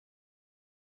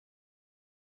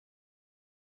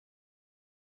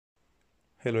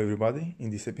Hello everybody, in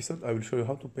this episode I will show you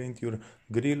how to paint your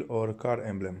grille or car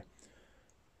emblem.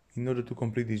 In order to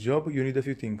complete this job you need a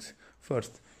few things.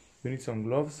 First, you need some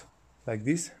gloves like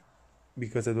this,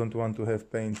 because I don't want to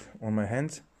have paint on my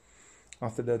hands.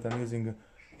 After that I'm using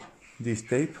this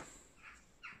tape.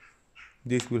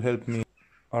 This will help me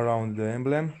around the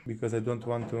emblem, because I don't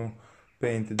want to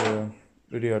paint the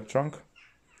rear trunk.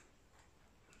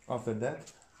 After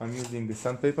that I'm using the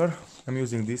sandpaper. I'm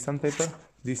using this sandpaper.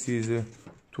 This is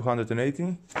 280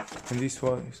 and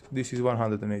this is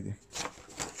 180.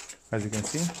 As you can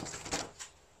see,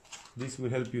 this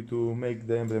will help you to make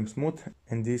the emblem smooth,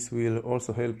 and this will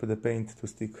also help the paint to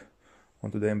stick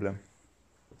onto the emblem.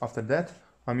 After that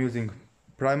I'm using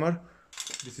primer.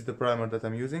 This is the primer that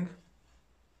I'm using.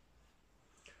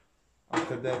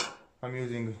 After that I'm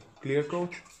using clear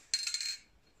coat.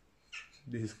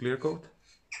 This is clear coat.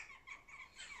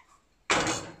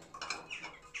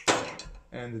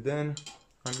 And then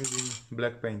I'm using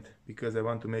black paint, because I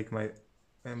want to make my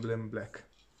emblem black,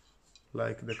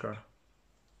 like the car.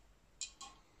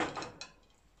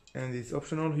 And it's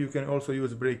optional, you can also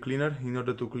use brake cleaner in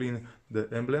order to clean the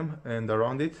emblem and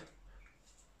around it,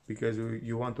 because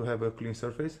you want to have a clean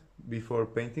surface before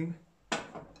painting.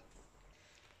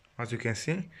 As you can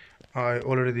see, I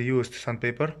already used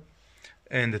sandpaper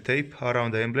and the tape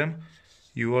around the emblem.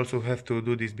 You also have to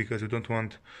do this because you don't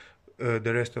want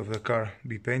the rest of the car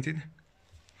be painted.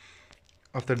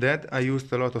 After that I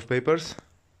used a lot of papers.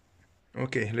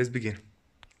 Okay, let's begin.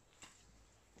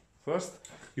 First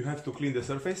you have to clean the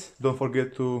surface. Don't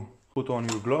forget to put on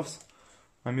your gloves.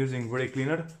 I'm using brake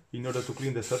cleaner in order to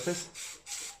clean the surface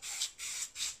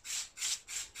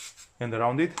and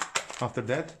around it. After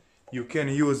that you can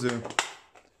use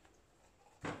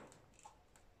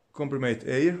compressed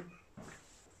air.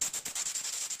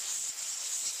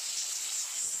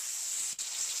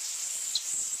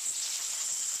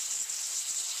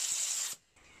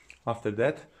 After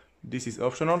that, this is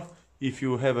optional. If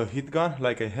you have a heat gun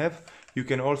like I have, you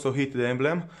can also heat the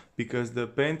emblem, because the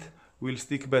paint will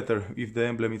stick better if the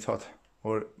emblem is hot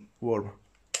or warm.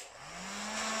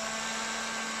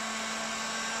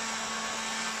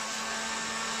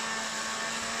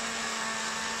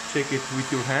 Check it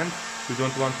with your hand. You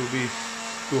don't want to be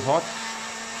too hot.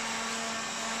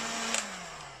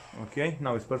 Okay,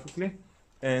 now it's perfectly.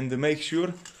 And make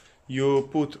sure you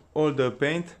put all the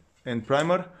paint and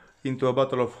primer into a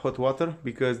bottle of hot water,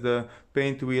 because the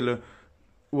paint will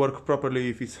work properly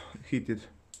if it's heated.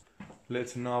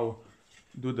 Let's now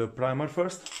do the primer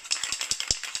first.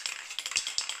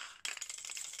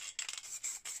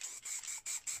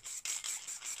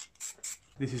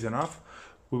 This is enough.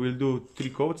 We will do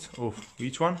 3 coats of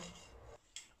each one.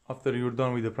 After you're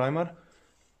done with the primer,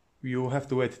 you have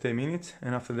to wait 10 minutes,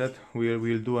 and after that we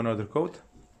will do another coat.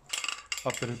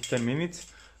 After 10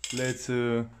 minutes, let's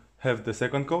have the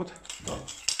second coat.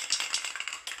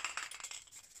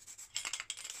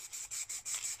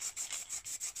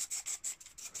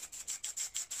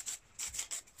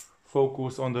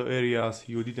 Focus on the areas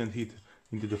you didn't hit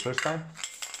into the first time.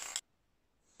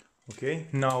 Okay,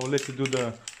 now let's do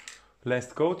the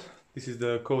last coat. This is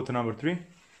the coat number 3.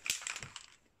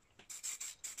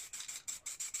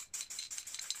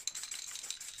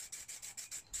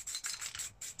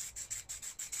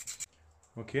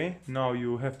 Okay, now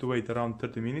you have to wait around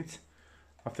 30 minutes.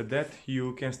 After that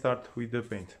you can start with the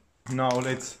paint. Now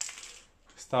let's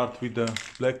start with the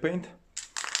black paint.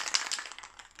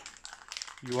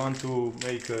 You want to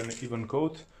make an even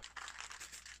coat.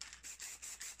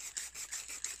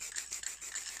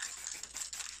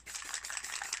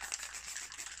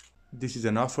 This is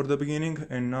enough for the beginning,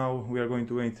 and now we are going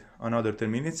to wait another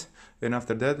 10 minutes, and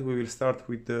after that we will start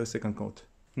with the second coat.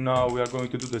 Now we are going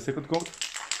to do the second coat.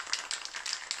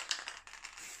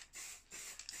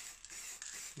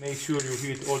 Make sure you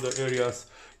hit all the areas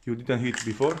you didn't hit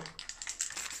before.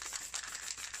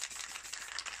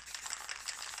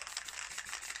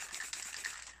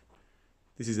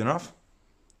 This is enough.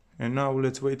 And now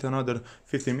let's wait another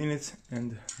 15 minutes,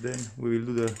 and then we will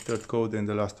do the third coat and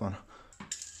the last one.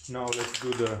 Now let's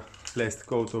do the last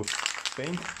coat of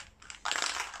paint.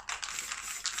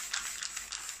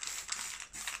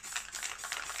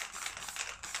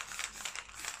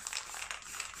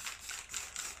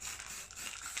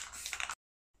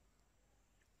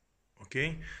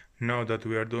 Okay, now that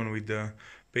we are done with the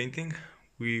painting,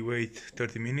 we wait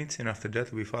 30 minutes, and after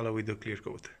that we follow with the clear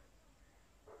coat.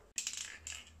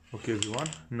 Okay everyone,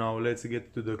 now let's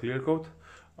get to the clear coat.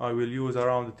 I will use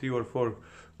around 3 or 4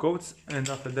 coats, and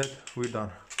after that we're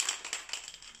done.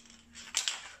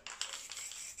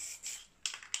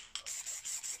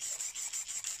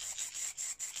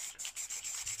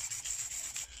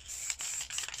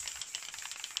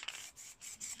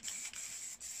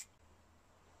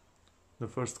 The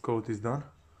first coat is done.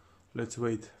 Let's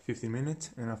wait 15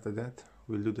 minutes and after that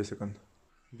we'll do the second.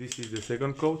 This is the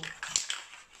second coat.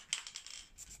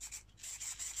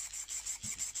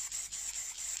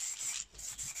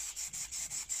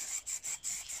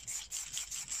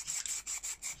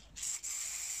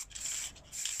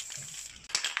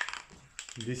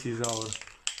 This is our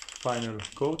final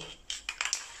coat.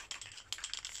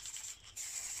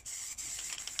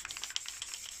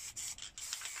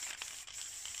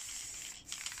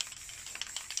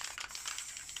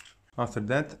 After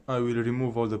that, I will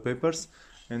remove all the papers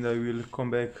and I will come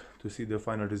back to see the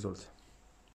final result.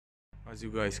 As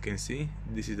you guys can see,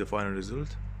 this is the final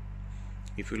result.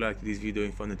 If you liked this video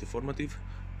and found it informative,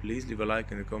 please leave a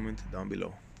like and a comment down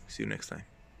below. See you next time.